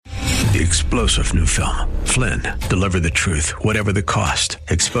the explosive new film, Flynn, Deliver the Truth, Whatever the Cost,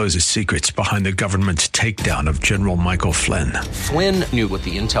 exposes secrets behind the government's takedown of General Michael Flynn. Flynn knew what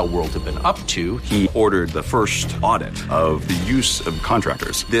the intel world had been up to. He ordered the first audit of the use of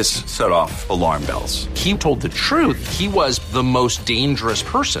contractors. This set off alarm bells. He told the truth. He was the most dangerous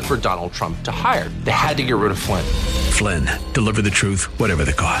person for Donald Trump to hire. They had to get rid of Flynn. Flynn, Deliver the Truth, Whatever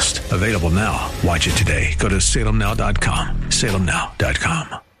the Cost. Available now. Watch it today. Go to salemnow.com.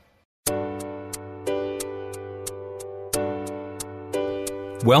 salemnow.com.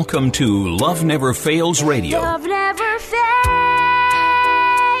 Welcome to Love Never Fails Radio. Love never fails.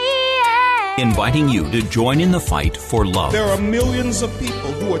 Inviting you to join in the fight for love. There are millions of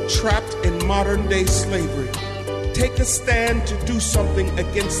people who are trapped in modern-day slavery. Take a stand to do something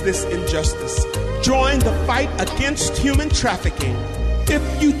against this injustice. Join the fight against human trafficking.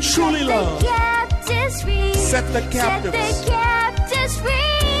 If you truly love, set the captives free.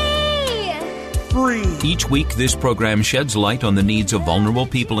 Each week, this program sheds light on the needs of vulnerable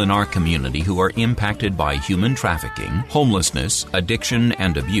people in our community who are impacted by human trafficking, homelessness, addiction,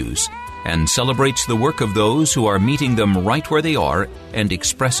 and abuse, and celebrates the work of those who are meeting them right where they are and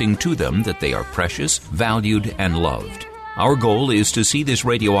expressing to them that they are precious, valued, and loved. Our goal is to see this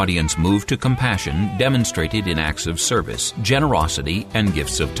radio audience move to compassion demonstrated in acts of service, generosity, and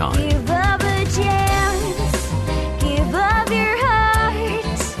gifts of time. Give up a chance. Give up your heart.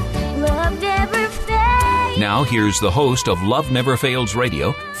 Love never fails. Now here's the host of Love Never Fails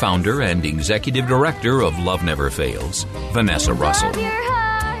Radio, founder and executive director of Love Never Fails, Vanessa Russell.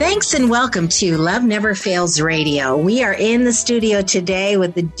 Thanks and welcome to Love Never Fails Radio. We are in the studio today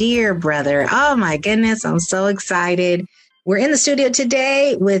with the dear brother. Oh my goodness, I'm so excited. We're in the studio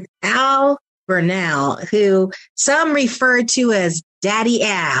today with Al Bernal, who some refer to as Daddy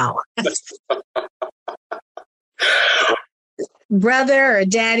Al. Brother or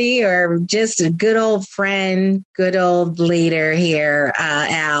daddy or just a good old friend, good old leader here.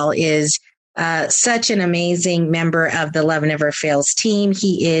 Al is such an amazing member of the Love Never Fails team.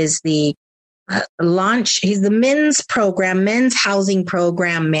 He is the he's the men's housing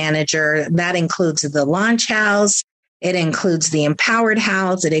program manager. That includes the Launch House. It includes the Empowered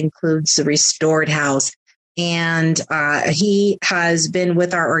House. It includes the Restored House. And he has been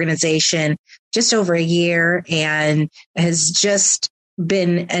with our organization just over a year and has just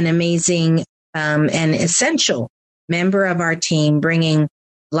been an amazing and essential member of our team, bringing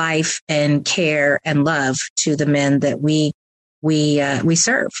life and care and love to the men that we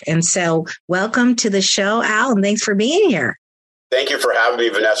serve. And so welcome to the show, Al, and thanks for being here. Thank you for having me,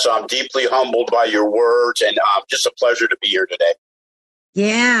 Vanessa. I'm deeply humbled by your words and just a pleasure to be here today.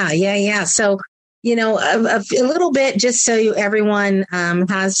 Yeah. So, a little bit, just so everyone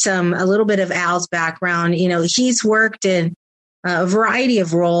has a little bit of Al's background. He's worked in a variety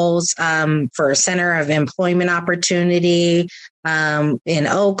of roles for Center of Employment Opportunity in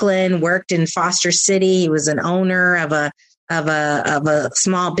Oakland, worked in Foster City. He was an owner of a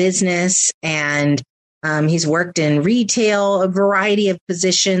small business, and he's worked in retail, a variety of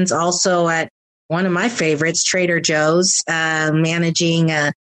positions, also at one of my favorites, Trader Joe's, managing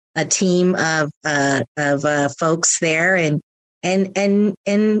a team of folks there. And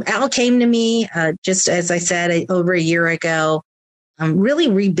Al came to me, just as I said, over a year ago, really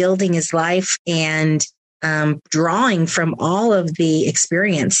rebuilding his life and drawing from all of the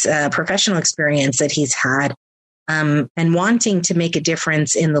experience, professional experience that he's had, and wanting to make a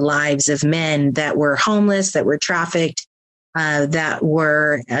difference in the lives of men that were homeless, that were trafficked, that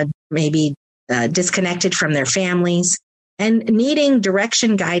were maybe disconnected from their families, and needing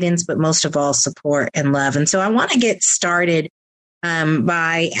direction, guidance, but most of all, support and love. And so I want to get started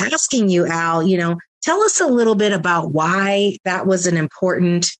by asking you, Al, tell us a little bit about why that was an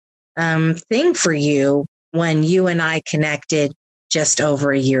important thing for you when you and I connected just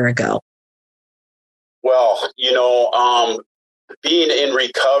over a year ago. Well, being in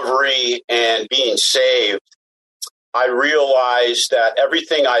recovery and being saved, I realized that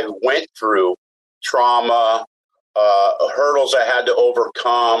everything I went through, trauma, hurdles I had to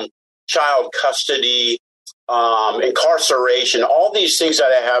overcome, child custody, incarceration, all these things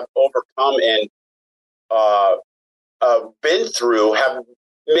that I have overcome and been through have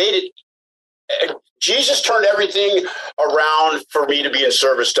made it. Jesus turned everything around for me to be in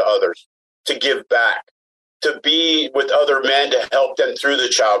service to others, to give back, to be with other men, to help them through the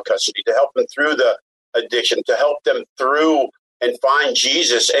child custody, to help them through the addiction, to help them through and find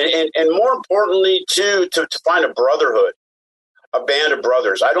Jesus. And more importantly, to find a brotherhood, a band of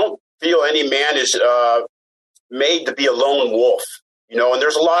brothers. I don't feel any man is made to be a lone wolf, and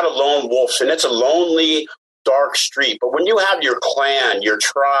there's a lot of lone wolves, and it's a lonely, dark street. But when you have your clan, your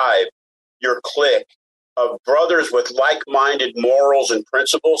tribe, your clique of brothers with like-minded morals and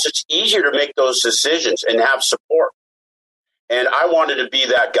principles, it's easier to make those decisions and have support. And I wanted to be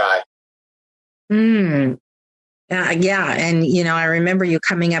that guy. Yeah. And, I remember you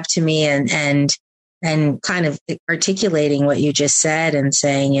coming up to me and kind of articulating what you just said and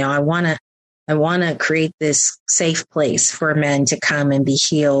saying, I want to create this safe place for men to come and be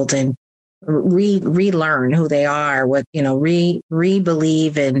healed and relearn who they are,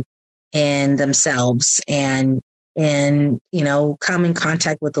 re-believe in themselves and come in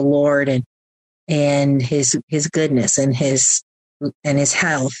contact with the Lord and his goodness and his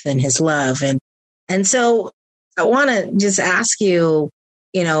health and his love. And so I want to just ask you,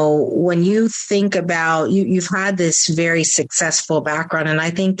 when you think about, you've had this very successful background, and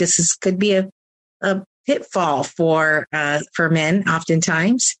I think could be a pitfall for men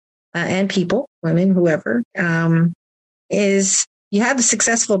oftentimes, and people, women, whoever, is you have a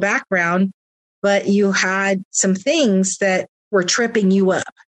successful background, but you had some things that were tripping you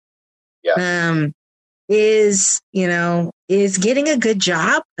up. Yeah. Is getting a good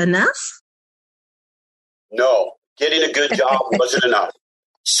job enough? No, getting a good job wasn't enough.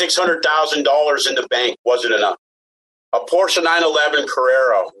 $600,000 in the bank wasn't enough. A Porsche 911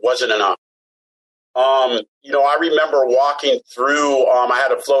 Carrera wasn't enough. I remember walking through, I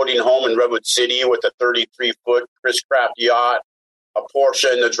had a floating home in Redwood City with a 33-foot Chris Craft yacht, a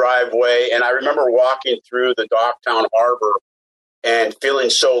Porsche in the driveway. And I remember walking through the Docktown Harbor and feeling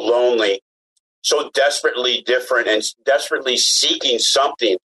so lonely, so desperately different and desperately seeking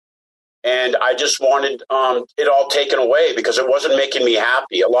something. And I just wanted it all taken away because it wasn't making me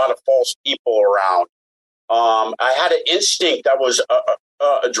happy. A lot of false people around. I had an instinct that was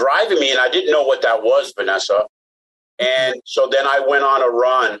driving me, and I didn't know what that was, Vanessa. And so then I went on a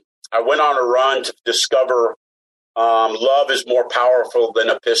run. I went on a run to discover love is more powerful than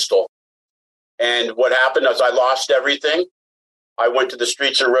a pistol. And what happened is I lost everything. I went to the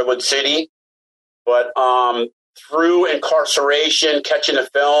streets of Redwood City, but through incarceration, catching a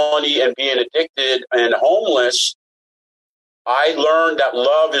felony, and being addicted and homeless, I learned that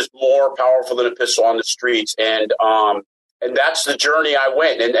love is more powerful than a pistol on the streets. And that's the journey I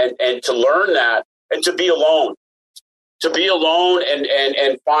went. And to learn that and to be alone.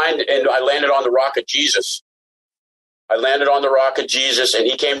 And find, and I landed on the rock of Jesus. And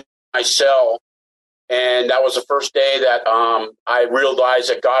he came to my cell. And that was the first day that I realized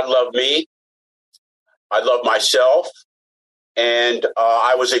that God loved me. I loved myself. And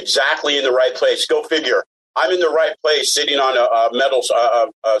I was exactly in the right place. Go figure. I'm in the right place, sitting on a metal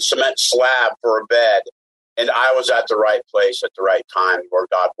cement slab for a bed. And I was at the right place at the right time where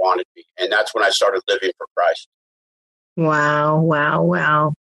God wanted me. And that's when I started living for Christ.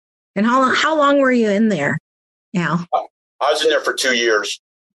 Wow. And how long were you in there, Al? I was in there for 2 years.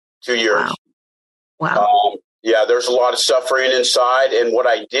 2 years. Wow. Yeah, there's a lot of suffering inside. And what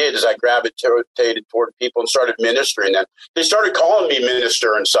I did is I gravitated toward people and started ministering them. They started calling me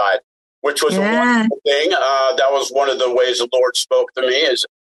minister inside, which was a wonderful thing. That was one of the ways the Lord spoke to me, is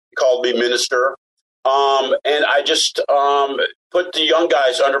he called me minister. And I just put the young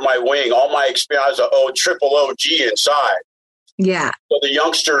guys under my wing. All my experience, triple OG inside. Yeah. So the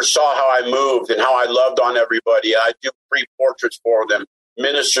youngsters saw how I moved and how I loved on everybody. I do free portraits for them,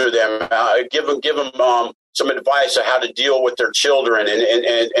 minister them, give them some advice on how to deal with their children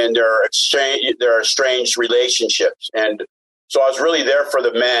and their estranged relationships. And so I was really there for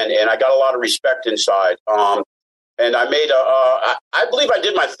the men, and I got a lot of respect inside. And I made I believe I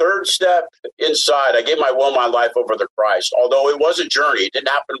did my third step inside. I gave my will, my life over to Christ. Although it was a journey, it didn't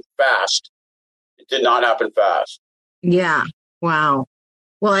happen fast. It did not happen fast. Yeah. Wow.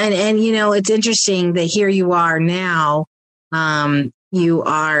 Well, and it's interesting that here you are now. You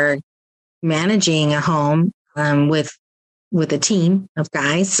are managing a home with a team of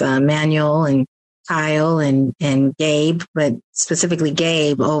guys, Manuel and Kyle and Gabe, but specifically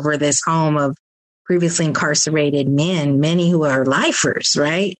Gabe, over this home of previously incarcerated men, many who are lifers,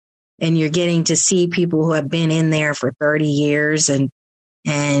 right? And you're getting to see people who have been in there for 30 years and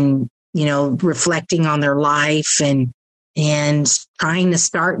reflecting on their life and trying to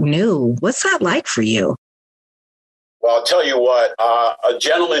start new. What's that like for you? Well, I'll tell you what, a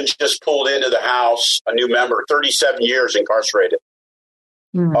gentleman just pulled into the house, a new member, 37 years incarcerated.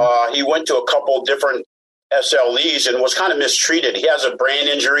 Mm-hmm. He went to a couple different SLEs and was kind of mistreated. He has a brain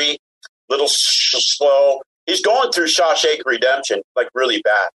injury, little slow. He's going through Shawshank Redemption, like really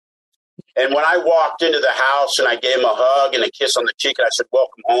bad. And when I walked into the house and I gave him a hug and a kiss on the cheek and I said,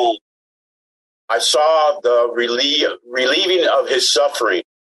 welcome home, I saw the relieving of his suffering.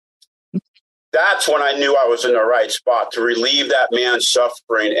 That's when I knew I was in the right spot to relieve that man's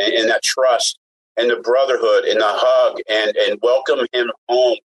suffering and that trust and the brotherhood and the hug and welcome him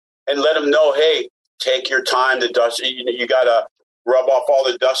home and let him know, hey, take your time. The dust, you got to rub off all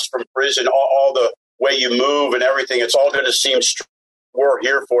the dust from prison, all the way you move and everything. It's all going to seem we're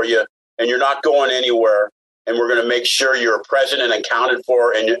here for you and you're not going anywhere. And we're going to make sure you're present and accounted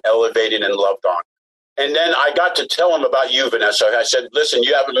for and you're elevated and loved on. And then I got to tell him about you, Vanessa. I said, listen,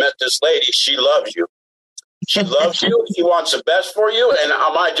 you haven't met this lady. She loves you. She loves you. She wants the best for you. And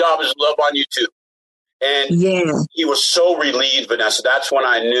my job is to love on you too. And he was so relieved, Vanessa. That's when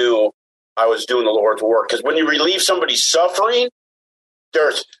I knew I was doing the Lord's work. Because when you relieve somebody's suffering,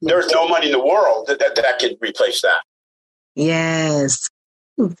 there's no money in the world that could replace that. Yes.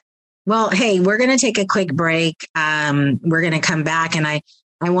 Well, hey, we're going to take a quick break. We're going to come back, and I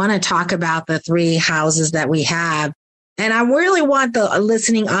want to talk about the 3 houses that we have. And I really want the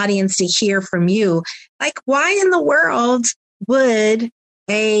listening audience to hear from you. Like, why in the world would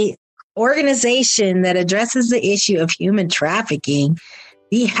a organization that addresses the issue of human trafficking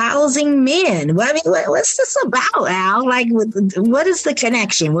be housing men? Well, I mean, what's this about, Al? Like, what is the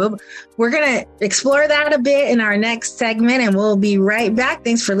connection? We're going to explore that a bit in our next segment, and we'll be right back.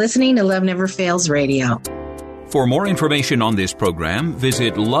 Thanks for listening to Love Never Fails Radio. For more information on this program,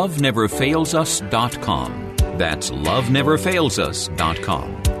 visit loveneverfailsus.com. That's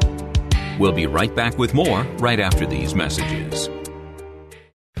loveneverfailsus.com. We'll be right back with more right after these messages.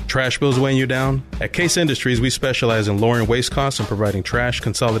 Trash bills weighing you down? At Case Industries, we specialize in lowering waste costs and providing trash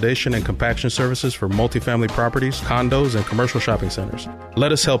consolidation and compaction services for multifamily properties, condos, and commercial shopping centers.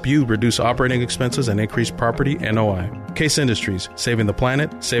 Let us help you reduce operating expenses and increase property NOI. Case Industries, saving the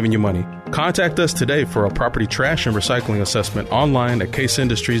planet, saving you money. Contact us today for a property trash and recycling assessment online at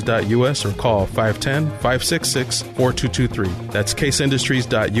caseindustries.us or call 510-566-4223. That's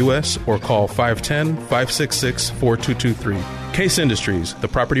caseindustries.us or call 510-566-4223. Case Industries, the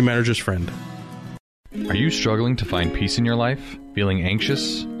property manager's friend. Are you struggling to find peace in your life? Feeling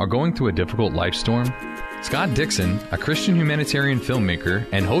anxious? Or going through a difficult life storm? Scott Dixon, a Christian humanitarian filmmaker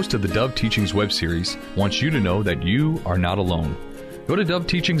and host of the Dove Teachings web series, wants you to know that you are not alone. Go to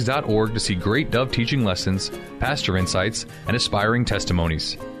doveteachings.org to see great Dove teaching lessons, pastor insights, and aspiring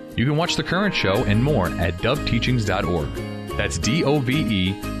testimonies. You can watch the current show and more at doveteachings.org. That's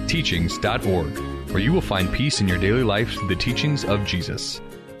DOVE teachings.org, where you will find peace in your daily life through the teachings of Jesus.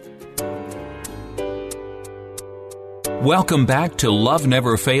 Welcome back to Love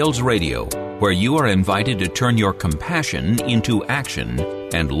Never Fails Radio, where you are invited to turn your compassion into action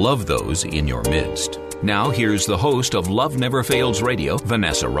and love those in your midst. Now, here's the host of Love Never Fails Radio,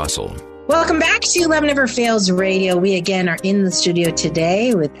 Vanessa Russell. Welcome back to Love Never Fails Radio. We again are in the studio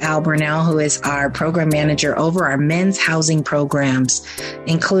today with Al Bernal, who is our program manager over our men's housing programs,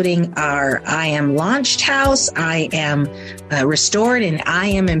 including our I Am Launched House, I Am Restored, and I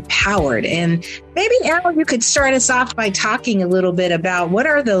Am Empowered. And maybe, Al, you could start us off by talking a little bit about what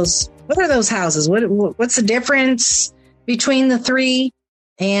are those houses? What's the difference between the 3,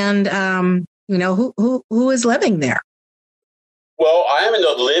 and who is living there? Well, I am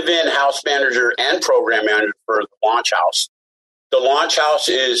the live-in house manager and program manager for the Launch House. The Launch House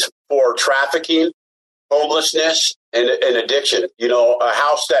is for trafficking, homelessness, and addiction. You know, a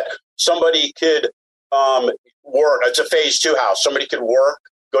house that somebody could work. It's a phase 2 house. Somebody could work,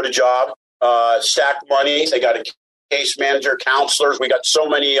 go to job, stack money. They got a case manager, counselors. We got so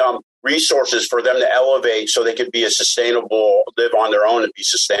many resources for them to elevate so they could be live on their own and be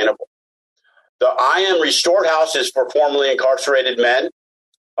sustainable. The I Am Restored House is for formerly incarcerated men.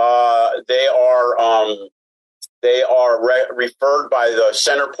 They are referred by the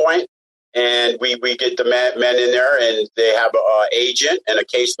Center Point, and we get the men in there, and they have an agent and a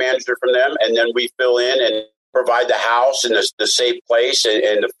case manager from them, and then we fill in and provide the house and the safe place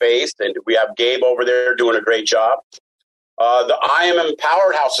and the faith, and we have Gabe over there doing a great job. The I Am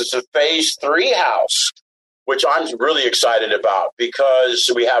Empowered House is a phase 3 house, which I'm really excited about because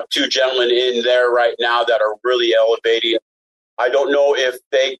we have 2 gentlemen in there right now that are really elevating. I don't know if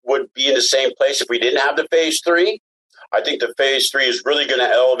they would be in the same place if we didn't have the phase 3. I think the phase 3 is really going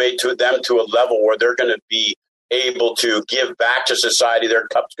to elevate them to a level where they're going to be able to give back to society. Their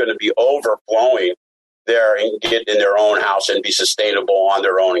cup's going to be overflowing there and get in their own house and be sustainable on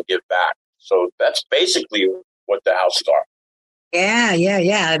their own and give back. So that's basically what the houses are.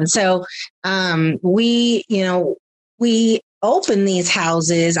 Yeah. And so we opened these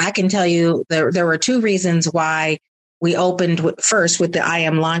houses. I can tell you there were 2 reasons why we opened first with the I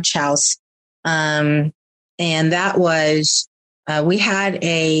Am Launch House. And that was we had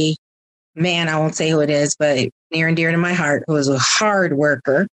a man, I won't say who it is, but near and dear to my heart, who was a hard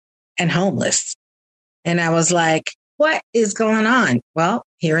worker. and homeless. And I was like, what is going on? Well,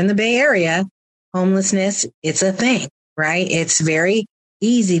 here in the Bay Area, homelessness, it's a thing, right? It's very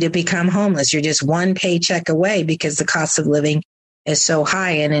easy to become homeless. You're just one paycheck away because the cost of living is so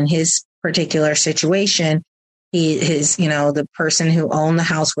high. And in his particular situation, the person who owned the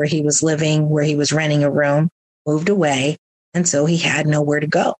house where he was living, where he was renting a room, moved away. And so he had nowhere to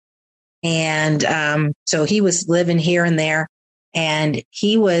go. And so he was living here and there. And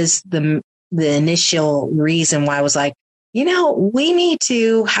he was the initial reason why I was like, we need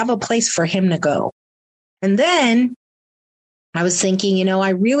to have a place for him to go. And then I was thinking, I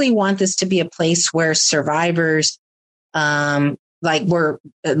really want this to be a place where survivors, like we're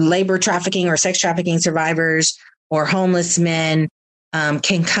labor trafficking or sex trafficking survivors or homeless men,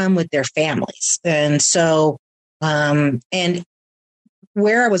 can come with their families. And so, and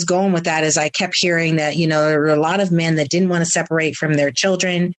where I was going with that is I kept hearing that, there were a lot of men that didn't want to separate from their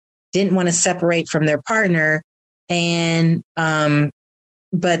children, didn't want to separate from their partner, and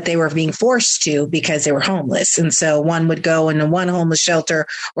but they were being forced to because they were homeless. And so one would go into one homeless shelter,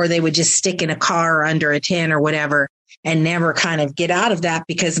 or they would just stick in a car or under a tent or whatever and never kind of get out of that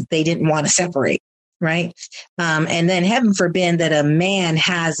because they didn't want to separate. Right. And then heaven forbid that a man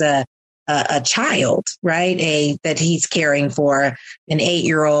has a child, right, that he's caring for, an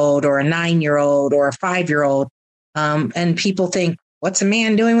 8-year-old or a 9-year-old or a 5-year-old. And people think, what's a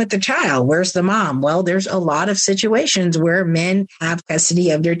man doing with the child? Where's the mom? Well, there's a lot of situations where men have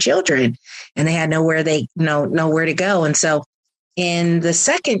custody of their children and they had nowhere to go. And so in the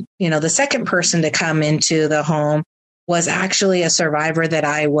second person to come into the home was actually a survivor that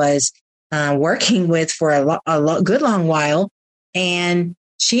I was working with for a good long while. And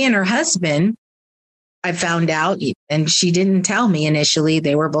she and her husband, I found out, and she didn't tell me initially,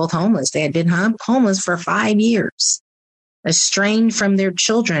 they were both homeless. They had been homeless for 5 years, estranged from their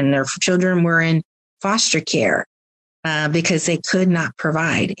children. Their children were in foster care because they could not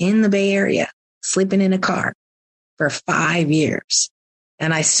provide in the Bay Area, sleeping in a car for 5 years.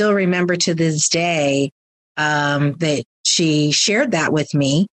 And I still remember to this day that she shared that with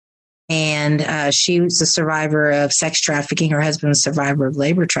me. And she was a survivor of sex trafficking. Her husband was a survivor of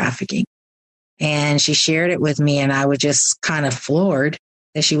labor trafficking. And she shared it with me. And I was just kind of floored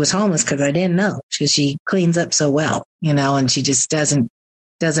that she was homeless because I didn't know. She cleans up so well, and she just doesn't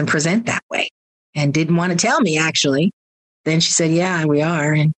present that way and didn't want to tell me, actually. Then she said, yeah, we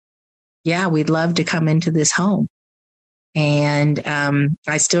are. And yeah, we'd love to come into this home. And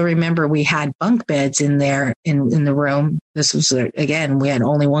I still remember we had bunk beds in there in the room. This was, again, we had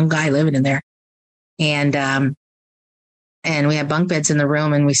only one guy living in there. And we had bunk beds in the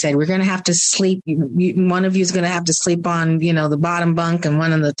room. And we said, we're going to have to sleep. One of you is going to have to sleep on, the bottom bunk and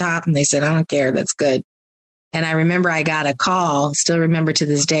one on the top. And they said, I don't care. That's good. And I remember I got a call, still remember to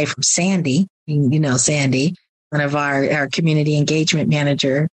this day, from Sandy, Sandy, one of our community engagement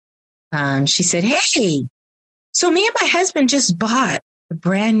manager. She said, hey, so me and my husband just bought a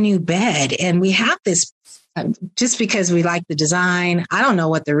brand new bed, and we have this just because we like the design. I don't know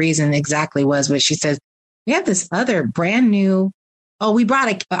what the reason exactly was, but she says, we have this other brand new. Oh, we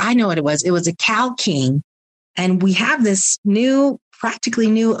brought I know what it was. It was a Cal King. And we have this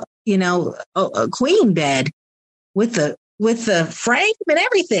practically new, a queen bed with the frame and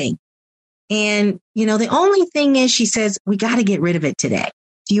everything. And, the only thing is, she says, we got to get rid of it today.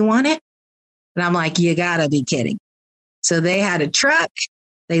 Do you want it? And I'm like, you gotta be kidding. So they had a truck,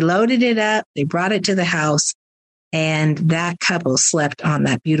 they loaded it up, they brought it to the house, and that couple slept on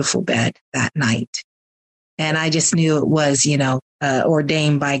that beautiful bed that night. And I just knew it was,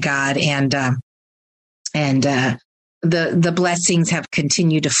 ordained by God, and the blessings have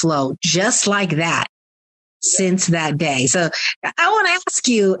continued to flow just like that since that day. So I want to ask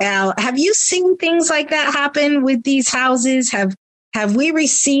you, Al, have you seen things like that happen with these houses? Have we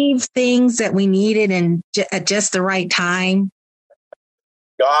received things that we needed at just the right time?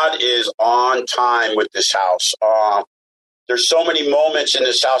 God is on time with this house. There's so many moments in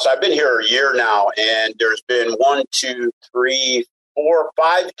this house. I've been here a year now, and there's been 1, 2, 3, 4,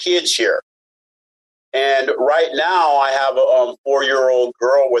 5 kids here. And right now I have a 4-year-old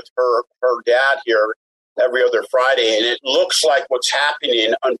girl with her dad here every other Friday. And it looks like what's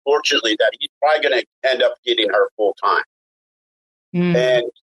happening, unfortunately, that he's probably going to end up getting her full time. And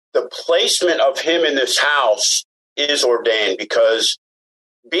the placement of him in this house is ordained, because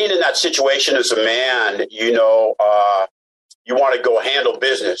being in that situation as a man, you want to go handle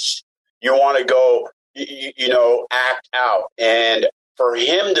business. You want to go, act out. And for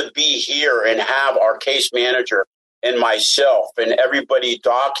him to be here and have our case manager and myself and everybody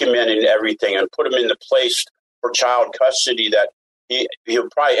documenting everything and put him in the place for child custody, that he'll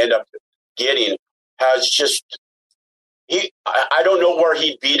probably end up getting has just, I don't know where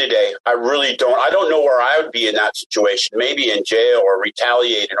he'd be today. I really don't. I don't know where I would be in that situation, maybe in jail or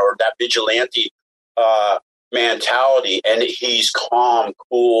retaliating or that vigilante mentality. And he's calm,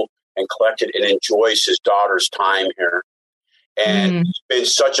 cool, and collected and enjoys his daughter's time here. And it's been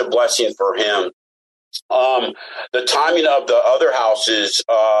such a blessing for him. The timing of the other houses,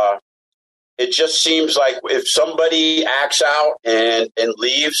 it just seems like if somebody acts out and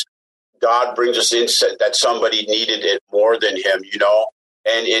leaves, God brings us in that somebody needed it more than him, you know,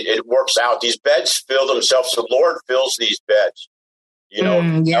 and it works out. These beds fill themselves. The Lord fills these beds, you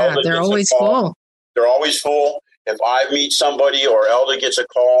know. They're always full. They're always full. If I meet somebody or Elda gets a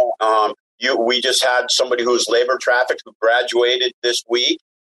call, we just had somebody who was labor trafficked who graduated this week.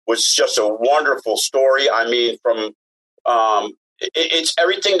 Was just a wonderful story. I mean, from it's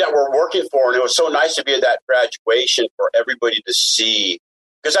everything that we're working for, and it was so nice to be at that graduation for everybody to see,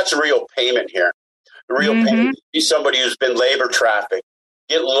 because that's a real payment here. The real payment to see somebody who's been labor trafficked,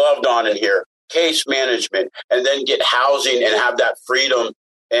 get loved on in here, case management, and then get housing and have that freedom.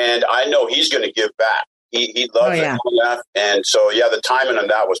 And I know he's going to give back. He loves it, and so the timing on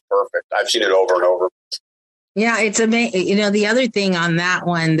that was perfect. I've seen it over and over. Yeah, it's amazing. You know, the other thing on that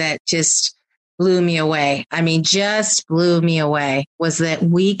one that just blew me away, just blew me away, was that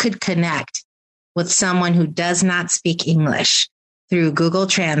we could connect with someone who does not speak English through Google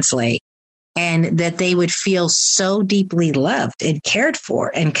Translate, and that they would feel so deeply loved and cared for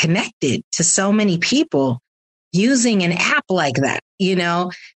and connected to so many people using an app like that. You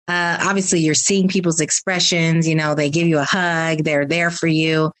know, obviously you're seeing people's expressions, you know, they give you a hug, they're there for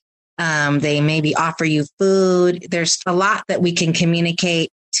you. They maybe offer you food. There's a lot that we can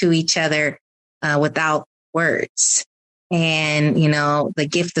communicate to each other without words. And, you know, the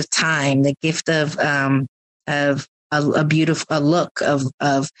gift of time, the gift of a beautiful look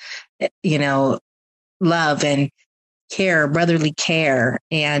of, you know, love and care, brotherly care.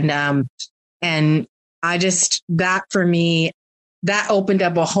 And I just, that for me, that opened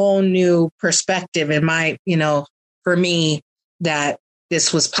up a whole new perspective in my, you know, for me, that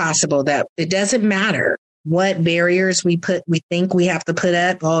this was possible, that it doesn't matter what barriers we think we have to put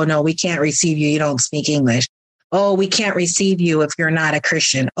up. Oh, no, we can't receive you. You don't speak English. Oh, we can't receive you if you're not a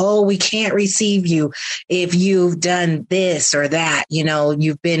Christian. Oh, we can't receive you if you've done this or that. You know,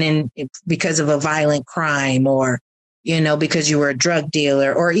 you've been in because of a violent crime, or, you know, because you were a drug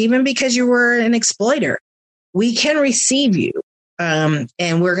dealer, or even because you were an exploiter. We can receive you.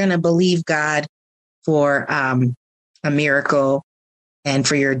 And we're going to believe God for a miracle and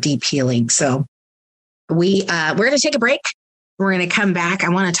for your deep healing. So we're going to take a break. We're going to come back. I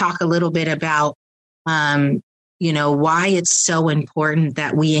want to talk a little bit about, you know, why it's so important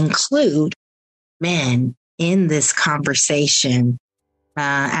that we include men in this conversation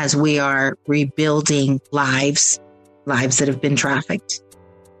as we are rebuilding lives that have been trafficked,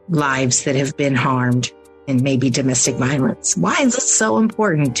 lives that have been harmed, and maybe domestic violence. Why is it so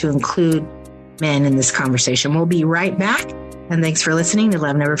important to include men in this conversation? We'll be right back. And thanks for listening to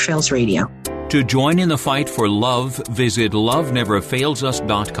Love Never Fails Radio. To join in the fight for love, visit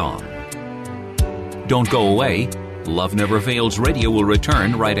loveneverfailsus.com. Don't go away. Love Never Fails Radio will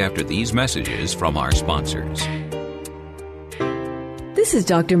return right after these messages from our sponsors. This is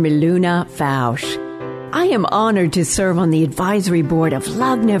Dr. Miluna Fausch. I am honored to serve on the advisory board of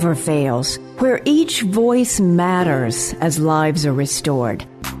Love Never Fails, where each voice matters as lives are restored.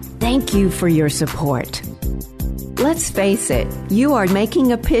 Thank you for your support. Let's face it, you are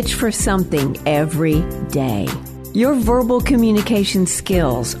making a pitch for something every day. Your verbal communication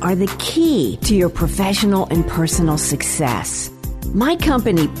skills are the key to your professional and personal success. My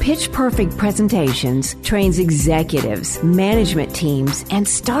company, Pitch Perfect Presentations, trains executives, management teams, and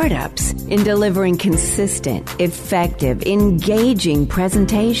startups in delivering consistent, effective, engaging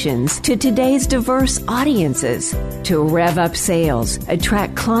presentations to today's diverse audiences to rev up sales,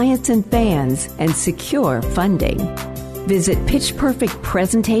 attract clients and fans, and secure funding. Visit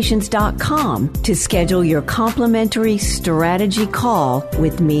pitchperfectpresentations.com to schedule your complimentary strategy call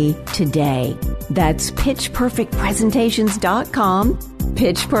with me today. That's pitchperfectpresentations.com,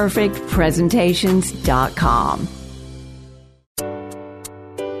 pitchperfectpresentations.com.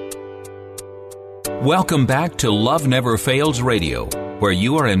 Welcome back to Love Never Fails Radio, where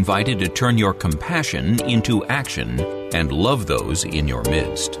you are invited to turn your compassion into action and love those in your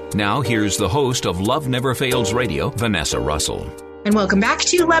midst. Now, here's the host of Love Never Fails Radio, Vanessa Russell. And welcome back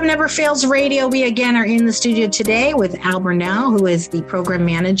to Love Never Fails Radio. We again are in the studio today with Al Bernal, who is the program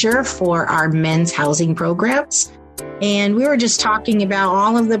manager for our men's housing programs. And we were just talking about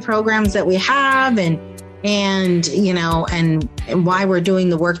all of the programs that we have and and, you know, and why we're doing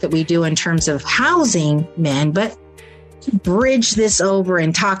the work that we do in terms of housing men, but to bridge this over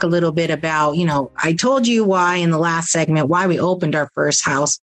and talk a little bit about, you know, I told you why in the last segment, why we opened our first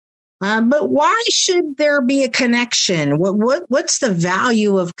house. But why should there be a connection? What's the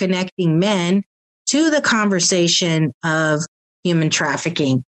value of connecting men to the conversation of human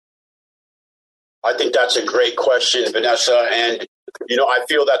trafficking? I think that's a great question, Vanessa. And, you know, I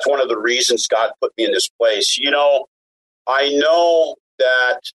feel that's one of the reasons God put me in this place. You know, I know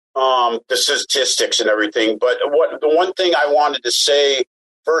that the statistics and everything, but the one thing I wanted to say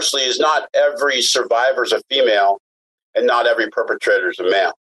firstly is not every survivor is a female and not every perpetrator is a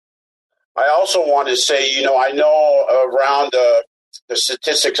male. I also want to say, you know, I know around the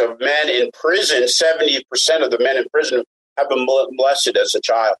statistics of men in prison, 70% of the men in prison have been molested as a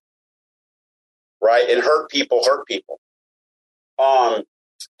child, right? And hurt people.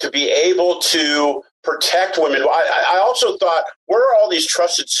 To be able to protect women. I also thought, where are all these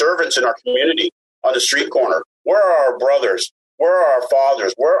trusted servants in our community on the street corner? Where are our brothers? Where are our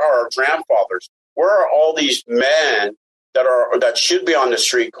fathers? Where are our grandfathers? Where are all these men that should be on the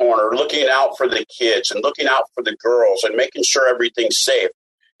street corner looking out for the kids and looking out for the girls and making sure everything's safe?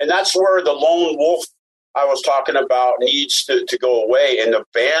 And that's where the lone wolf I was talking about needs to go away, and the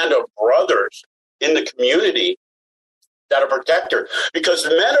band of brothers in the community that are protector, because the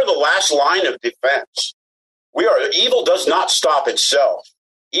men are the last line of defense. Evil does not stop itself.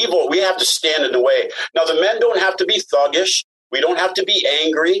 Evil, we have to stand in the way. Now, the men don't have to be thuggish. We don't have to be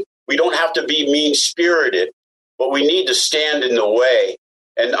angry. We don't have to be mean-spirited. But we need to stand in the way,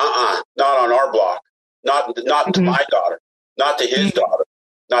 and not on our block, not to my daughter, not to his daughter,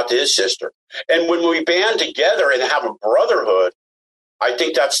 not to his sister. And when we band together and have a brotherhood, I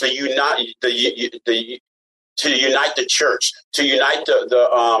think that's to unite the church, to unite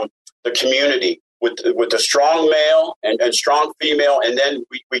the community with the strong male and strong female, and then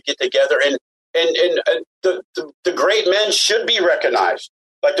we get together and the great men should be recognized.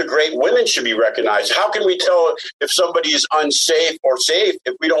 Like the great women should be recognized. How can we tell if somebody is unsafe or safe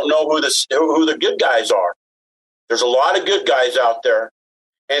if we don't know who the good guys are? There's a lot of good guys out there.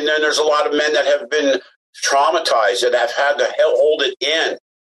 And then there's a lot of men that have been traumatized, that have had to hold it in,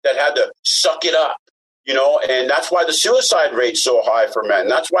 that had to suck it up, you know, and that's why the suicide rate's so high for men.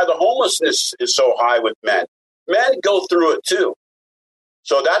 That's why the homelessness is so high with men. Men go through it too.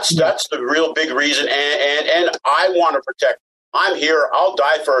 So that's the real big reason. And I want to protect. I'm here. I'll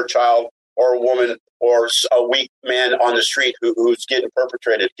die for a child or a woman or a weak man on the street who's getting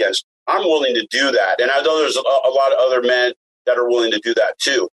perpetrated against. I'm willing to do that. And I know there's a lot of other men that are willing to do that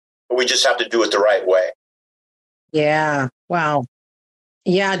too. But we just have to do it the right way. Yeah. Wow.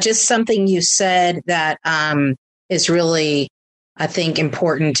 Yeah. Just something you said that is really, I think,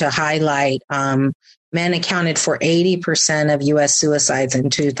 important to highlight. Men accounted for 80% of U.S. suicides in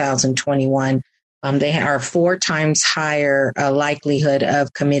 2021. They are 4 times higher likelihood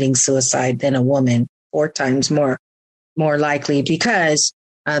of committing suicide than a woman, 4 times more likely, because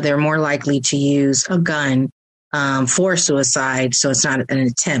they're more likely to use a gun for suicide. So it's not an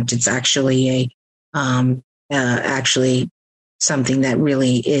attempt; it's actually actually something that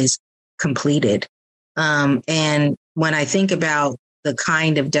really is completed. And when I think about the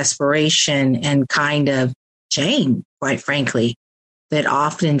kind of desperation and kind of shame, quite frankly, that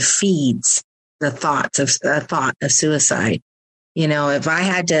often feeds the thought of suicide. You know, if I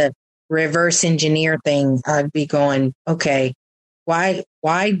had to reverse engineer things, I'd be going, okay, why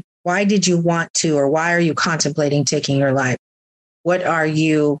did you want to, or why are you contemplating taking your life? What are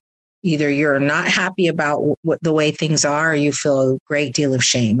you, either you're not happy about the way things are, or you feel a great deal of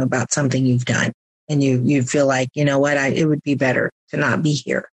shame about something you've done. And you feel like, you know what, it would be better to not be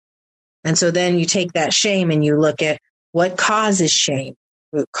here. And so then you take that shame and you look at what causes shame.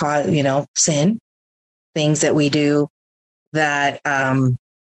 Sin, things that we do that,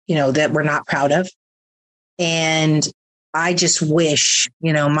 that we're not proud of. And I just wish,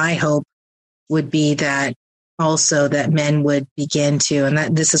 my hope would be that also that men would begin to,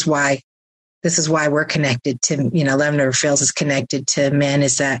 and this is why we're connected to, Love Never Fails is connected to men,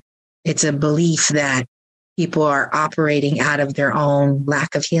 is that it's a belief that people are operating out of their own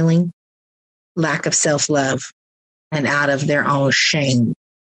lack of healing, lack of self-love, and out of their own shame.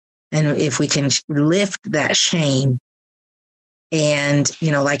 And if we can lift that shame, and,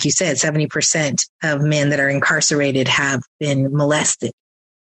 like you said, 70% of men that are incarcerated have been molested,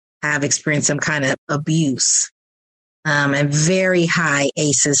 have experienced some kind of abuse, and very high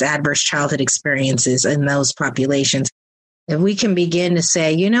ACEs, adverse childhood experiences in those populations. If we can begin to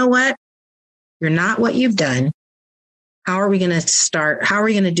say, you know what, you're not what you've done. How are we going to start? How are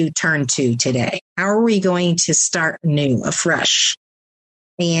we going to do turn 2 today? How are we going to start new, afresh?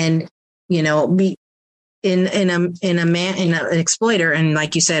 And, be in an exploiter. And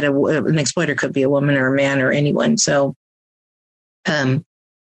like you said, an exploiter could be a woman or a man or anyone. So, in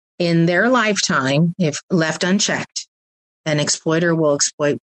their lifetime, if left unchecked, an exploiter will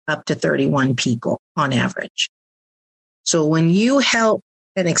exploit up to 31 people on average. So when you help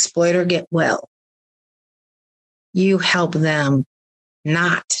an exploiter get well, you help them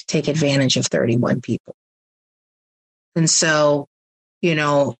not take advantage of 31 people. And so,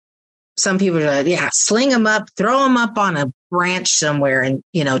 some people are like, sling them up, throw them up on a branch somewhere and,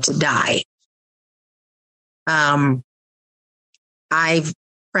 to die. I've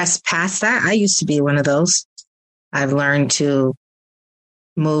pressed past that. I used to be one of those. I've learned to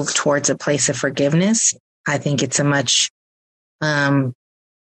move towards a place of forgiveness. I think it's a much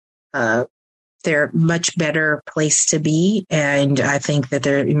they're much better place to be. And I think that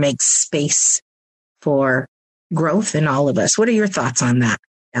it makes space for growth in all of us. What are your thoughts on that,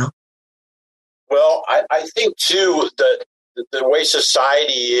 Al? Well, I think too that the way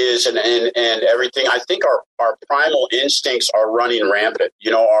society is and everything, I think our primal instincts are running rampant.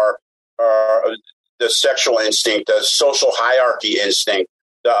 The sexual instinct, the social hierarchy instinct,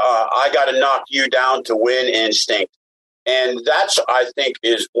 the I got to knock you down to win instinct. And that's, I think,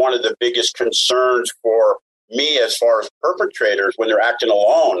 is one of the biggest concerns for me as far as perpetrators when they're acting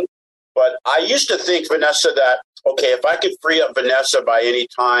alone. But I used to think, Vanessa, that, okay, if I could free up Vanessa by any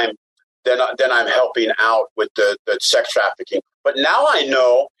time, then I'm helping out with the sex trafficking. But now I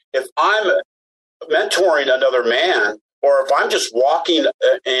know if I'm mentoring another man, or if I'm just walking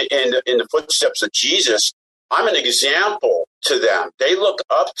in the footsteps of Jesus, I'm an example to them. They look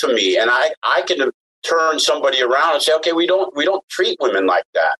up to me, and I can turn somebody around and say, okay, we don't treat women like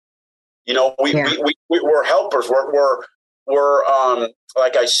that. We're helpers. We're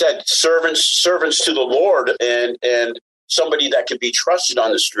like I said, servants to the Lord, and somebody that can be trusted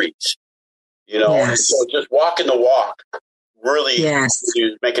on the streets. Yes. So just walking the walk really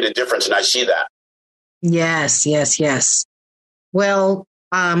is making a difference, and I see that. Yes. Well,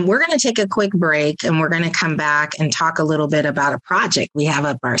 we're going to take a quick break, and we're going to come back and talk a little bit about a project we have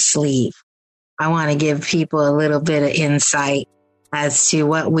up our sleeve. I want to give people a little bit of insight as to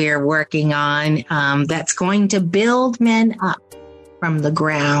what we're working on that's going to build men up from the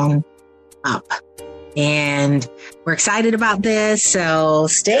ground up. And we're excited about this, so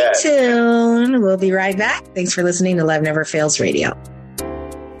stay tuned. We'll be right back. Thanks for listening to Love Never Fails Radio.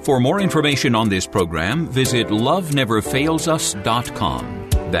 For more information on this program, visit loveneverfailsus.com.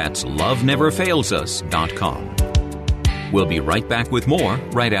 That's loveneverfailsus.com. We'll be right back with more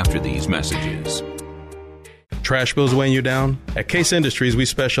right after these messages. Trash bills weighing you down? At Case Industries, we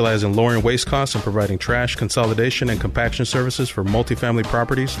specialize in lowering waste costs and providing trash consolidation and compaction services for multifamily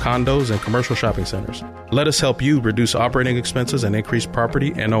properties, condos, and commercial shopping centers. Let us help you reduce operating expenses and increase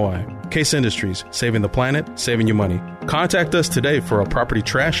property NOI. Case Industries, saving the planet, saving you money. Contact us today for a property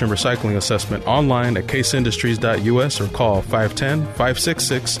trash and recycling assessment online at caseindustries.us or call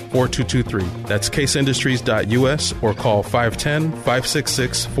 510-566-4223. That's caseindustries.us or call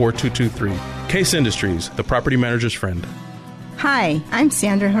 510-566-4223. Case Industries, the property manager's friend. Hi, I'm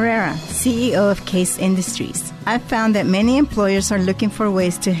Sandra Herrera, CEO of Case Industries. I've found that many employers are looking for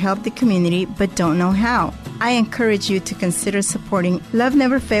ways to help the community but don't know how. I encourage you to consider supporting Love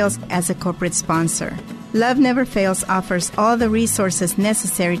Never Fails as a corporate sponsor. Love Never Fails offers all the resources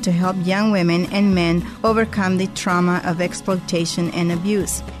necessary to help young women and men overcome the trauma of exploitation and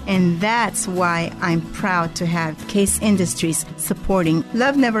abuse. And that's why I'm proud to have Case Industries supporting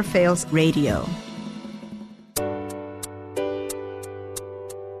Love Never Fails Radio.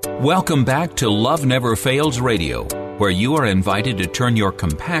 Welcome back to Love Never Fails Radio, where you are invited to turn your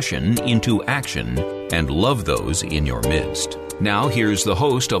compassion into action and love those in your midst. Now, here's the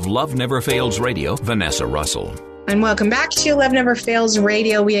host of Love Never Fails Radio, Vanessa Russell. And welcome back to Love Never Fails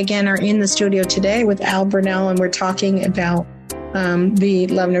Radio. We again are in the studio today with Al Bernal, and we're talking about the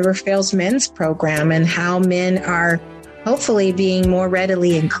Love Never Fails Men's Program and how men are hopefully being more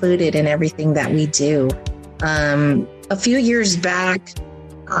readily included in everything that we do. A few years back,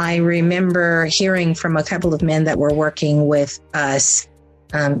 I remember hearing from a couple of men that were working with us.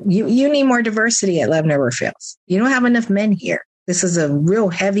 You need more diversity at Love Never Fails. You don't have enough men here. This is a real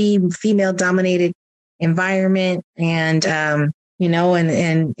heavy female-dominated environment, and and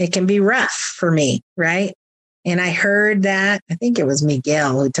it can be rough for me, right? And I heard that. I think it was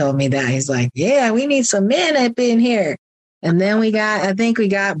Miguel who told me that. He's like, "Yeah, we need some men up in here." And then we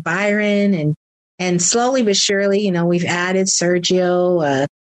got Byron, and slowly but surely, we've added Sergio,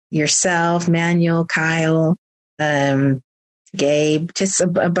 yourself, Manuel, Kyle, Gabe, just a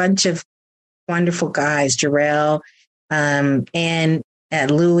bunch of wonderful guys, Jarrell, and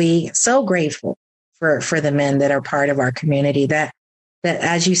Louis. So grateful for the men that are part of our community that,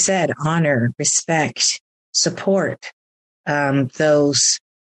 as you said, honor, respect, support those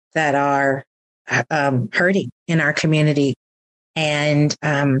that are hurting in our community. And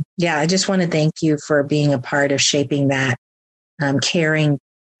I just want to thank you for being a part of shaping that caring,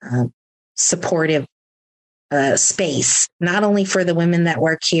 supportive space, not only for the women that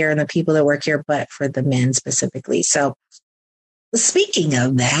work here and the people that work here, but for the men specifically. So speaking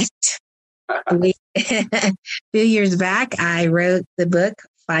of that, a few years back, I wrote the book,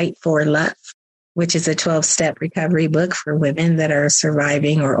 Fight for Love, which is a 12-step recovery book for women that are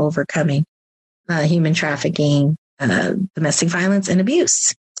surviving or overcoming human trafficking, domestic violence, and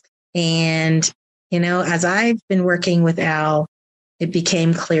abuse. And, as I've been working with Al, it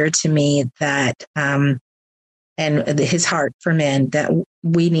became clear to me that, and his heart for men, that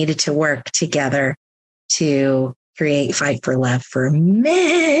we needed to work together to create Fight for Love for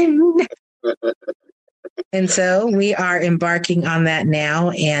Men. And so we are embarking on that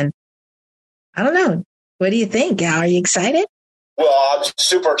now. And I don't know. What do you think, Al? Are you excited? Well, I'm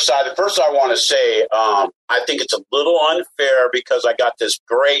super excited. First, I want to say I think it's a little unfair because I got this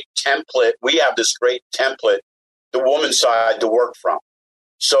great template. We have this great template, the woman's side, to work from.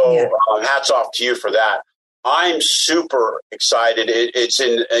 So hats off to you for that. I'm super excited. It's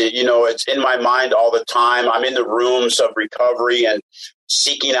in my mind all the time. I'm in the rooms of recovery and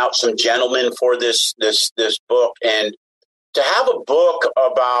seeking out some gentlemen for this book. And to have a book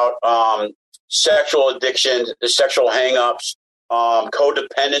about sexual addiction, sexual hangups,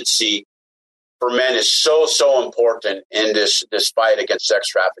 codependency for men is so important in this fight against sex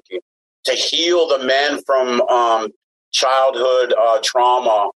trafficking. To heal the men from childhood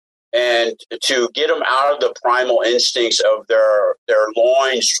trauma and to get them out of the primal instincts of their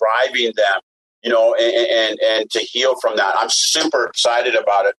loins driving them, and to heal from that. I'm super excited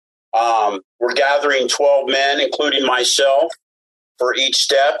about it. We're gathering 12 men, including myself, for each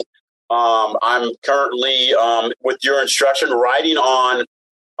step. I'm currently, with your instruction, writing on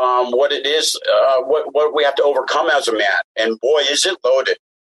what it is, what we have to overcome as a man. And boy, is it loaded.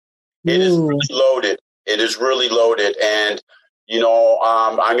 It is really loaded. It is really loaded. And,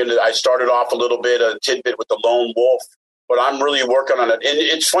 I started off a tidbit with the lone wolf, but I'm really working on it. And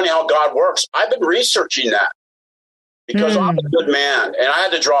it's funny how God works. I've been researching that because I'm a good man and I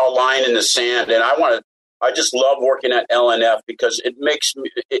had to draw a line in the sand. And I just love working at LNF because it makes me,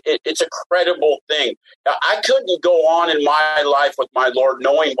 it's a credible thing. I couldn't go on in my life with my Lord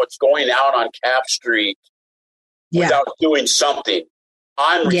knowing what's going out on Cap Street without doing something.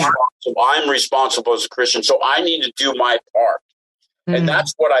 I'm responsible. I'm responsible as a Christian, so I need to do my part. And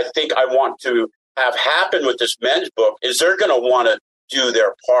that's what I think I want to have happen with this men's book is they're going to want to do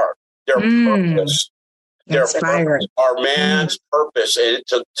their part, their purpose, purpose, our man's purpose, and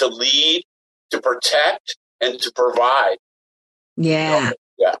to lead, to protect, and to provide. Yeah.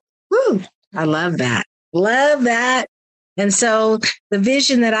 Woo. I love that. Love that. And so the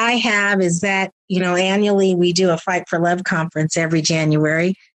vision that I have is that, annually we do a Fight for Love conference every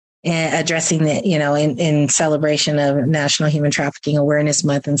January, addressing the, in celebration of National Human Trafficking Awareness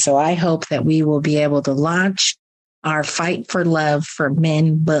Month. And so I hope that we will be able to launch our Fight for Love for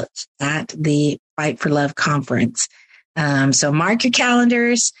Men book at the Fight for Love conference. So mark your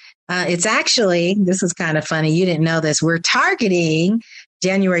calendars. It's actually, this is kind of funny. You didn't know this. We're targeting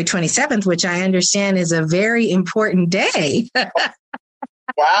January 27th, which I understand is a very important day.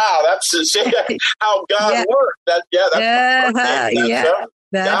 Wow, that's how God works.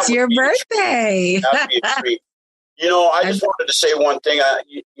 That's your birthday. That'd be a treat. I just wanted to say one thing.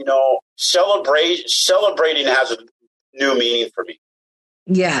 Celebrating has a new meaning for me.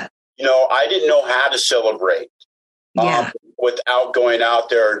 Yeah. I didn't know how to celebrate without going out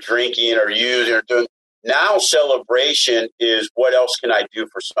there drinking or using or doing. Now celebration is what else can I do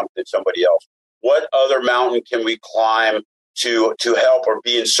for somebody else? What other mountain can we climb to help or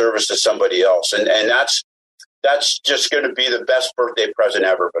be in service to somebody else? And that's just going to be the best birthday present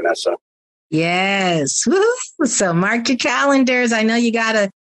ever, Vanessa. Yes. Woo. So mark your calendars. I know you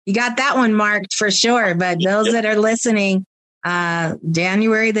got that one marked for sure, but those that are listening,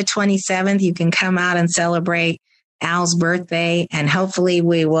 January the 27th, you can come out and celebrate Al's birthday, and hopefully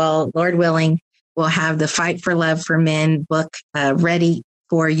we will, Lord willing, we'll have the Fight for Love for Men book ready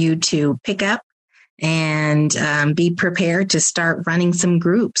for you to pick up and be prepared to start running some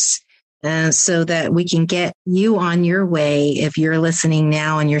groups so that we can get you on your way. If you're listening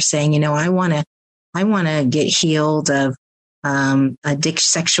now and you're saying, I want to get healed of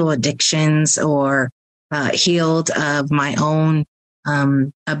sexual addictions or healed of my own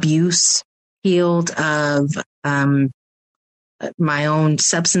abuse, healed of my own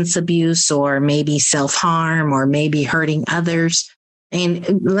substance abuse, or maybe self-harm, or maybe hurting others.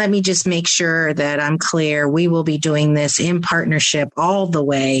 And let me just make sure that I'm clear. We will be doing this in partnership all the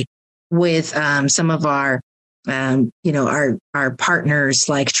way with some of our partners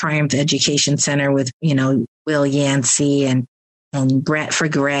like Triumph Education Center with, Will Yancey and Brett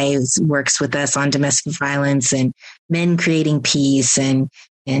Fragray, who works with us on domestic violence, and Men Creating Peace, and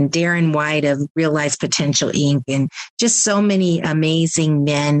Darren White of Realize Potential Inc., and just so many amazing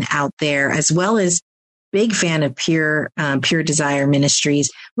men out there, as well as big fan of Pure Desire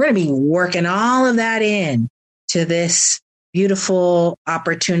Ministries. We're going to be working all of that in to this beautiful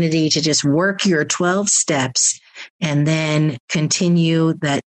opportunity to just work your 12 steps and then continue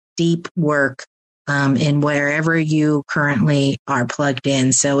that deep work in wherever you currently are plugged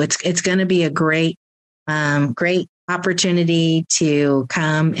in. So it's going to be a great opportunity to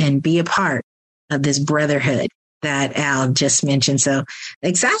come and be a part of this brotherhood that Al just mentioned. So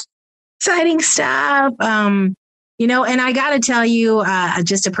exciting stuff. And I got to tell you,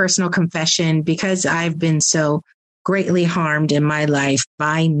 just a personal confession, because I've been so greatly harmed in my life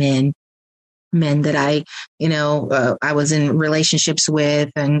by men that I was in relationships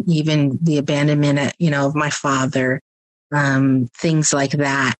with, and even the abandonment, of my father, things like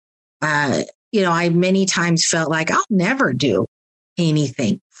that. I many times felt like I'll never do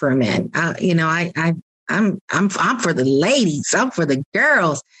anything for men. I'm for the ladies. I'm for the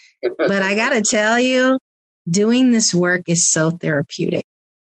girls. But I got to tell you, doing this work is so therapeutic.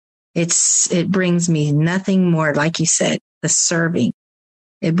 It brings me nothing more, like you said, the serving.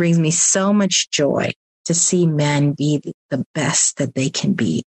 It brings me so much joy to see men be the best that they can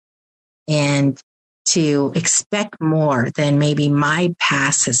be, and to expect more than maybe my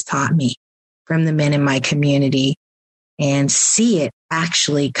past has taught me from the men in my community, and see it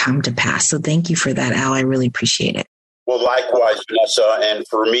actually come to pass. So thank you for that, Al. I really appreciate it. Well, likewise, Vanessa. And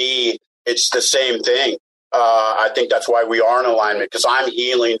for me, it's the same thing. I think that's why we are in alignment, because I'm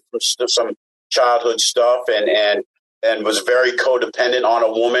healing from some childhood stuff and was very codependent on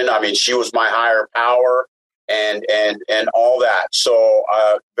a woman. I mean, she was my higher power and all that. So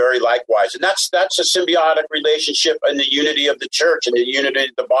very likewise. And that's a symbiotic relationship in the unity of the church and the unity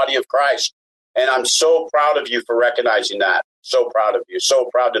of the body of Christ. And I'm so proud of you for recognizing that. So proud of you. So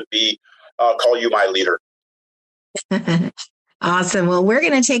proud to call you my leader. Awesome. Well, we're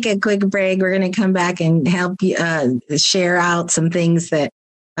going to take a quick break. We're going to come back and help you share out some things that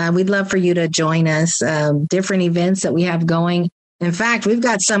we'd love for you to join us, different events that we have going. In fact, we've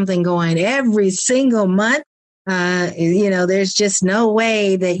got something going every single month. There's just no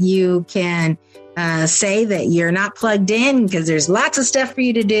way that you can say that you're not plugged in, because there's lots of stuff for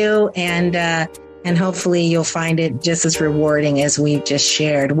you to do. And hopefully you'll find it just as rewarding as we've just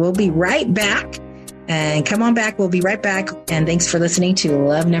shared. We'll be right back. And come on back. We'll be right back. And thanks for listening to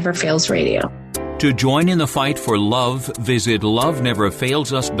Love Never Fails Radio. To join in the fight for love, visit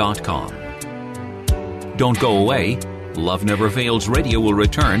loveneverfailsus.com. Don't go away. Love Never Fails Radio will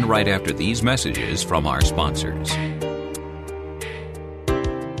return right after these messages from our sponsors.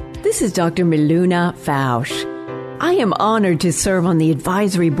 This is Dr. Miluna Fausch. I am honored to serve on the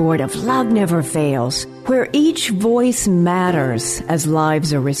advisory board of Love Never Fails, where each voice matters as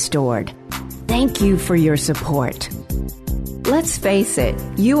lives are restored. Thank you for your support. Let's face it,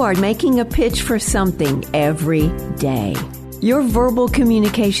 you are making a pitch for something every day. Your verbal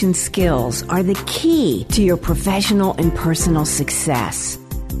communication skills are the key to your professional and personal success.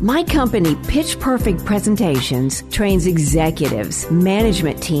 My company, Pitch Perfect Presentations, trains executives,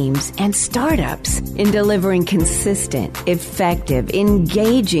 management teams, and startups in delivering consistent, effective,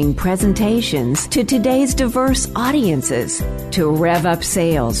 engaging presentations to today's diverse audiences to rev up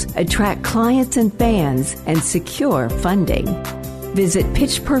sales, attract clients and fans, and secure funding. Visit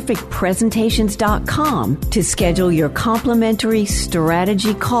pitchperfectpresentations.com to schedule your complimentary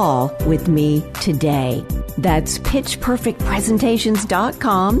strategy call with me today. That's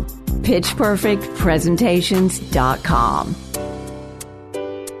pitchperfectpresentations.com,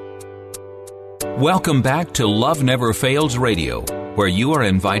 pitchperfectpresentations.com. Welcome back to Love Never Fails Radio, where you are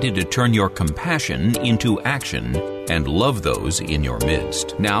invited to turn your compassion into action and love those in your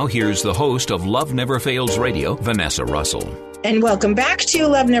midst. Now, here's the host of Love Never Fails Radio, Vanessa Russell. And welcome back to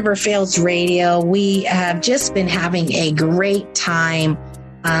Love Never Fails Radio. We have just been having a great time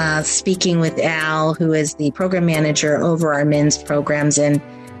speaking with Al, who is the program manager over our men's programs. And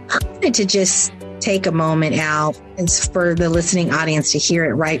I wanted to just take a moment, Al, for the listening audience to hear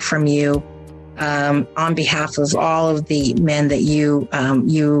it right from you on behalf of all of the men that you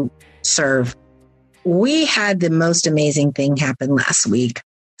serve. we had the most amazing thing happen last week.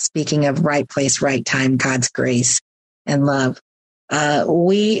 Speaking of right place, right time, God's grace and love.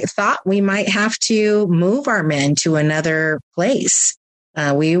 We thought we might have to move our men to another place.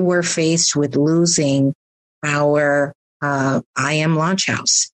 We were faced with losing our IM launch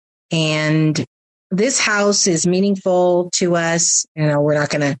house. And this house is meaningful to us. You know, we're not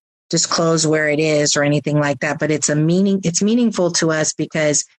going to disclose where it is or anything like that, but it's meaningful to us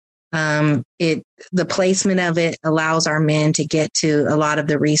because the placement of it allows our men to get to a lot of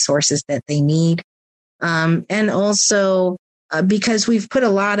the resources that they need. And also because we've put a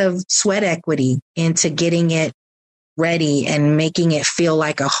lot of sweat equity into getting it ready and making it feel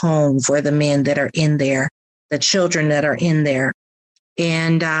like a home for the men that are in there, the children that are in there.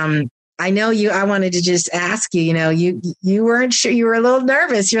 And I know I wanted to just ask you, you weren't sure, you were a little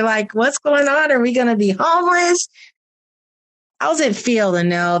nervous. You're like, what's going on? Are we going to be homeless? How's it feel to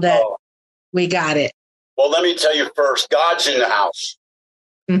know that we got it? Well, let me tell you first, God's in the house.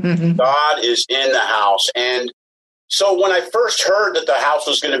 God is in the house. And so when I first heard that the house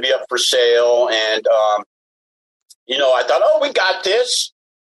was going to be up for sale and, I thought, we got this.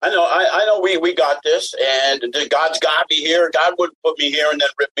 I know we got this, and God's got me here. God wouldn't put me here and then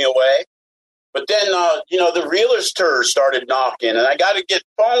rip me away. But then, the realtors started knocking, and I got to get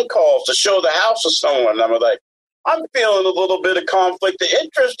phone calls to show the house to someone. And I'm like, I'm feeling a little bit of conflict of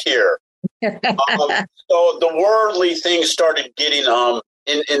interest here. So the worldly things started getting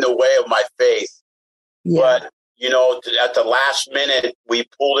in the way of my faith. Yeah. But, at the last minute, we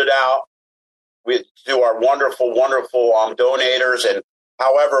pulled it out through our wonderful, wonderful donators. And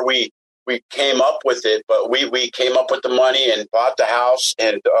however we came up with it, but we came up with the money and bought the house.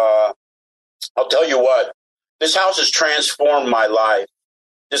 And I'll tell you what, this house has transformed my life.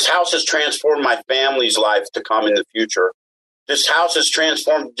 This house has transformed my family's life to come in the future. This house has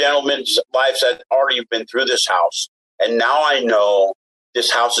transformed gentlemen's lives that already been through this house. And now I know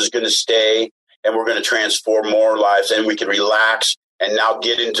this house is going to stay, and we're going to transform more lives, and we can relax and now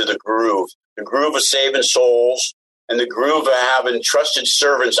get into the groove of saving souls, and the groove of having trusted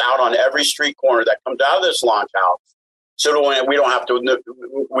servants out on every street corner that comes out of this launch house. So we don't have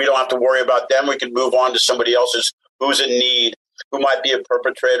to worry about them. We can move on to somebody else's who's in need, who might be a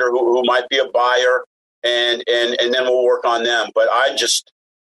perpetrator, who might be a buyer, and then we'll work on them. But I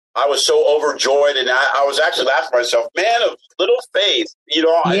was so overjoyed, and I was actually laughing to myself, man of little faith,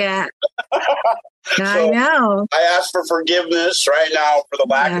 Yeah. So I know. I asked for forgiveness right now for the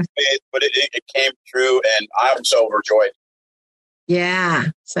lack of faith, but it came true, and I'm so overjoyed. Yeah.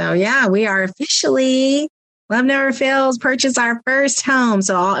 So, we are officially, Love Never Fails, purchase our first home.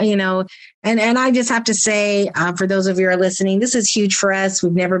 So, and I just have to say, for those of you who are listening, this is huge for us.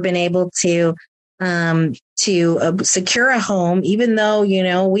 We've never been able to secure a home, even though,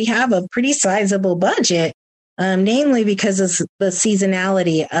 we have a pretty sizable budget, namely because of the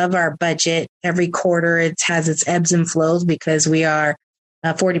seasonality of our budget. Every quarter, it has its ebbs and flows because we are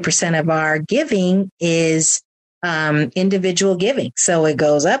 40% of our giving is individual giving. So it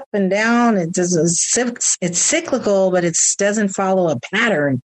goes up and down. It's cyclical, but it doesn't follow a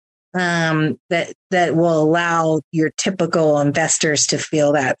pattern that will allow your typical investors to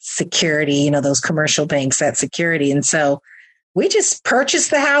feel that security, those commercial banks, that security. And so we just purchased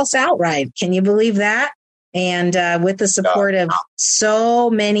the house outright. Can you believe that? And with the support of so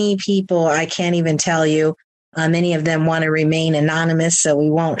many people, I can't even tell you. Many of them want to remain anonymous, so we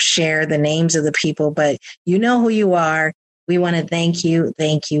won't share the names of the people, but you know who you are. We want to thank you,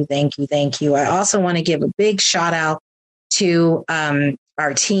 thank you, thank you, thank you. I also want to give a big shout out to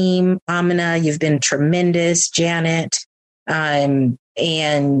our team. Amina, you've been tremendous. Janet, and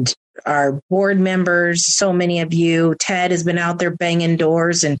our board members, so many of you. Ted has been out there banging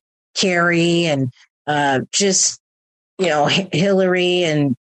doors, and Carrie, and Hillary,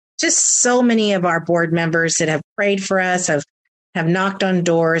 and just so many of our board members that have prayed for us, have knocked on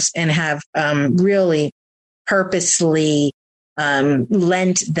doors, and have really purposely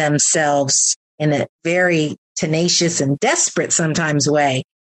lent themselves in a very tenacious and desperate sometimes way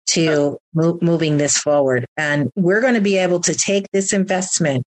to moving this forward. And we're going to be able to take this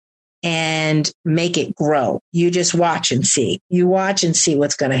investment and make it grow. You just watch and see. You watch and see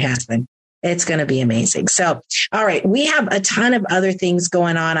what's going to happen. It's going to be amazing. So, all right, we have a ton of other things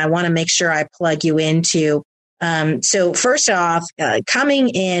going on. I want to make sure I plug you into. So first off, coming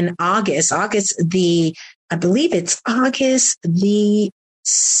in August the 19th.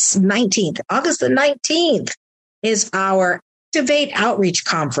 August the 19th is our Activate Outreach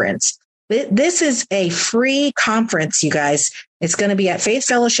Conference. This is a free conference, you guys. It's going to be at Faith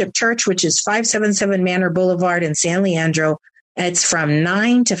Fellowship Church, which is 577 Manor Boulevard in San Leandro. It's from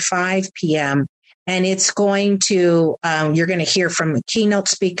 9 to 5 p.m. And it's going to, you're going to hear from a keynote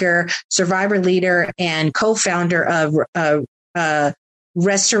speaker, survivor leader, and co-founder of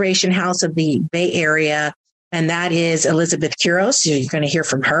Restoration House of the Bay Area. And that is Elizabeth Quiros. So you're going to hear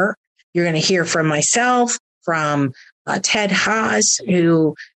from her. You're going to hear from myself, from Ted Haas,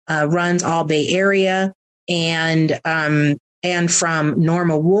 who runs All Bay Area, and from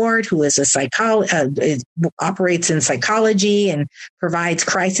Norma Ward, who is operates in psychology and provides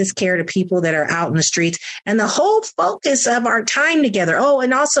crisis care to people that are out in the streets. And the whole focus of our time together. Oh,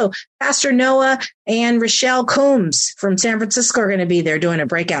 and also Pastor Noah and Rochelle Coombs from San Francisco are going to be there doing a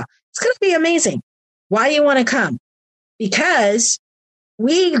breakout. It's going to be amazing. Why do you want to come? Because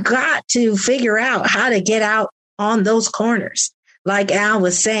we got to figure out how to get out on those corners. Like Al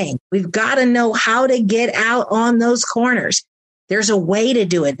was saying, we've got to know how to get out on those corners. There's a way to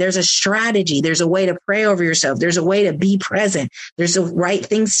do it. There's a strategy. There's a way to pray over yourself. There's a way to be present. There's the right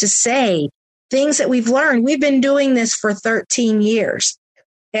things to say, things that we've learned. We've been doing this for 13 years.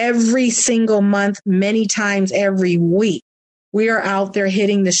 Every single month, many times every week, we are out there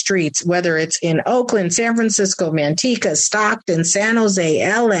hitting the streets, whether it's in Oakland, San Francisco, Manteca, Stockton, San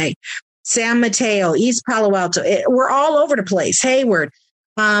Jose, LA, San Mateo, East Palo Alto. We're all over the place, Hayward.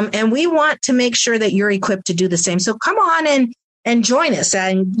 And we want to make sure that you're equipped to do the same. So come on and join us.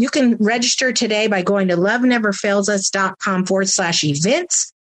 And you can register today by going to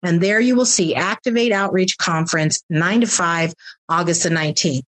loveneverfailsus.com/events. And there you will see Activate Outreach Conference, 9 to 5, August the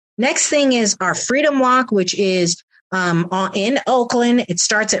 19th. Next thing is our Freedom Walk, which is in Oakland. It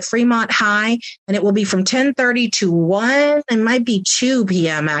starts at Fremont High, and it will be from 10:30 to 1. It might be 2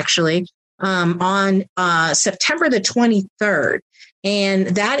 p.m. actually, on September the 23rd. And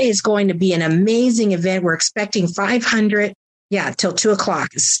that is going to be an amazing event. We're expecting 500, till 2 o'clock.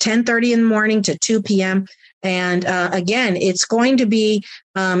 It's 10:30 in the morning to 2 p.m. And again, it's going to be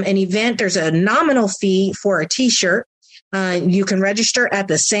an event. There's a nominal fee for a T-shirt. You can register at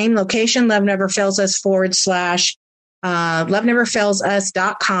the same location,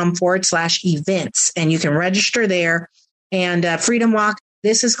 loveneverfailsus.com/events. And you can register there. And Freedom Walk,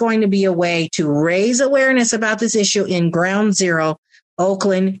 this is going to be a way to raise awareness about this issue in Ground Zero,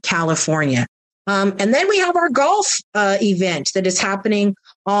 Oakland, California. And then we have our golf event that is happening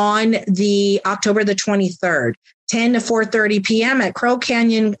on the October the 23rd, 10 to 4:30 p.m. at Crow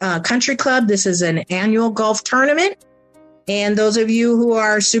Canyon Country Club. This is an annual golf tournament. And those of you who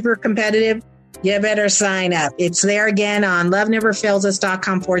are super competitive, you better sign up. It's there again on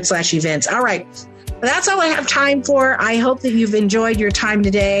loveneverfailsus.com/events. All right. That's all I have time for. I hope that you've enjoyed your time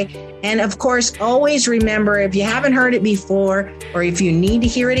today. And of course, always remember, if you haven't heard it before, or if you need to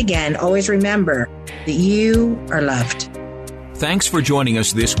hear it again, always remember that you are loved. Thanks for joining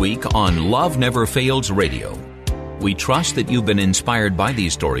us this week on Love Never Fails Radio. We trust that you've been inspired by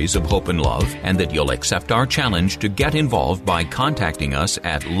these stories of hope and love, and that you'll accept our challenge to get involved by contacting us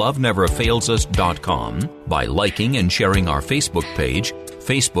at loveneverfailsus.com, by liking and sharing our Facebook page,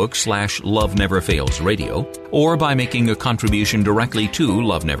 Facebook/Love Never Fails Radio, or by making a contribution directly to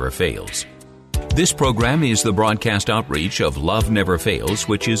Love Never Fails. This program is the broadcast outreach of Love Never Fails,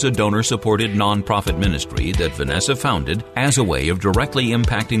 which is a donor-supported nonprofit ministry that Vanessa founded as a way of directly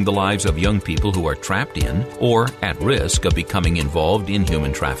impacting the lives of young people who are trapped in or at risk of becoming involved in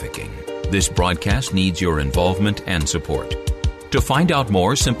human trafficking. This broadcast needs your involvement and support. To find out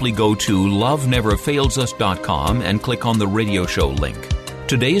more, simply go to loveneverfailsus.com and click on the radio show link.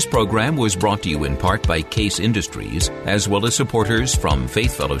 Today's program was brought to you in part by Case Industries, as well as supporters from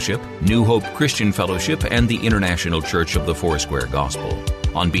Faith Fellowship, New Hope Christian Fellowship, and the International Church of the Foursquare Gospel.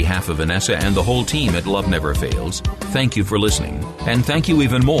 On behalf of Vanessa and the whole team at Love Never Fails, thank you for listening, and thank you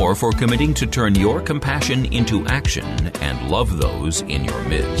even more for committing to turn your compassion into action and love those in your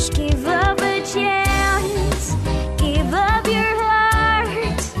midst. Give up a chance, give up your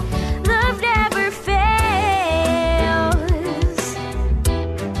heart, love never fails.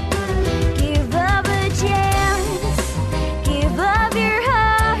 Give up a chance, give up your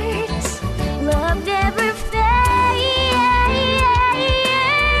heart, love never fails.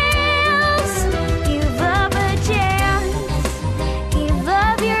 Give up a chance, give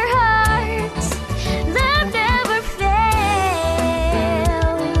up your heart, love never fails.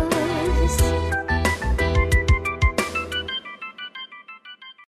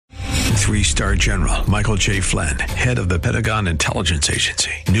 3-star General Michael J. Flynn, head of the Pentagon Intelligence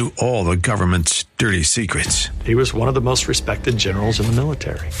Agency, knew all the government's dirty secrets. He was one of the most respected generals in the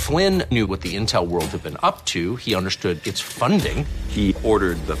military. Flynn knew what the intel world had been up to. He understood its funding. He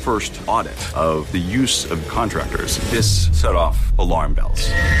ordered the first audit of the use of contractors. This set off alarm bells.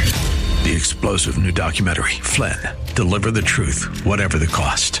 The explosive new documentary, Flynn, Deliver the truth, whatever the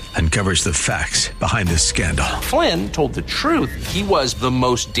cost. Uncovers the facts behind the scandal. Flynn told the truth. He was the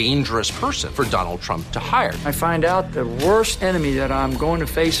most dangerous person for Donald Trump to hire. I find out the worst enemy that I'm going to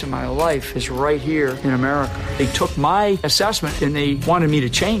face in my life is right here in America. They took my assessment and they wanted me to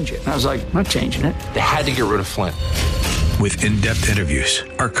change it. And I was like, I'm not changing it. They had to get rid of Flynn. With in-depth interviews,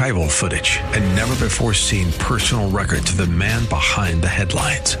 archival footage, and never-before-seen personal records of the man behind the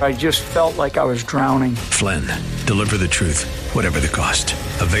headlines. I just felt like I was drowning. Flynn, deliver the truth, whatever the cost.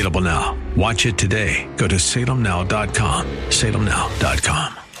 Available now. Watch it today. Go to salemnow.com.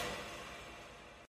 salemnow.com.